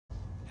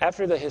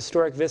After the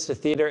historic Vista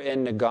Theater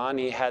in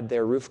Negaunee had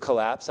their roof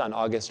collapse on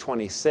August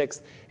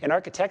 26th, an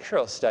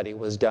architectural study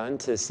was done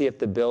to see if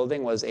the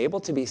building was able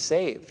to be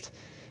saved.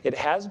 It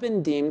has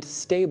been deemed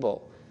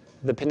stable.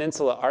 The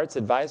Peninsula Arts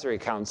Advisory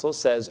Council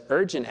says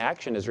urgent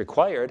action is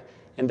required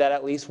and that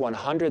at least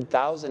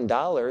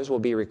 $100,000 will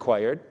be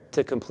required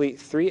to complete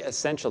 3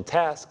 essential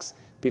tasks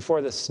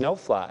before the snow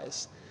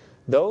flies.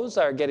 Those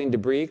are getting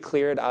debris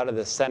cleared out of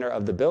the center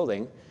of the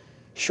building,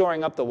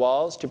 shoring up the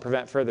walls to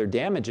prevent further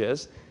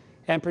damages,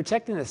 and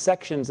protecting the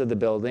sections of the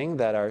building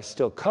that are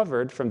still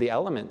covered from the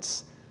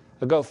elements.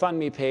 A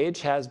GoFundMe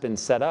page has been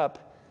set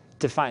up.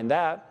 To find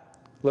that,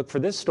 look for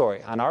this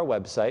story on our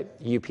website,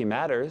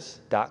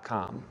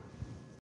 upmatters.com.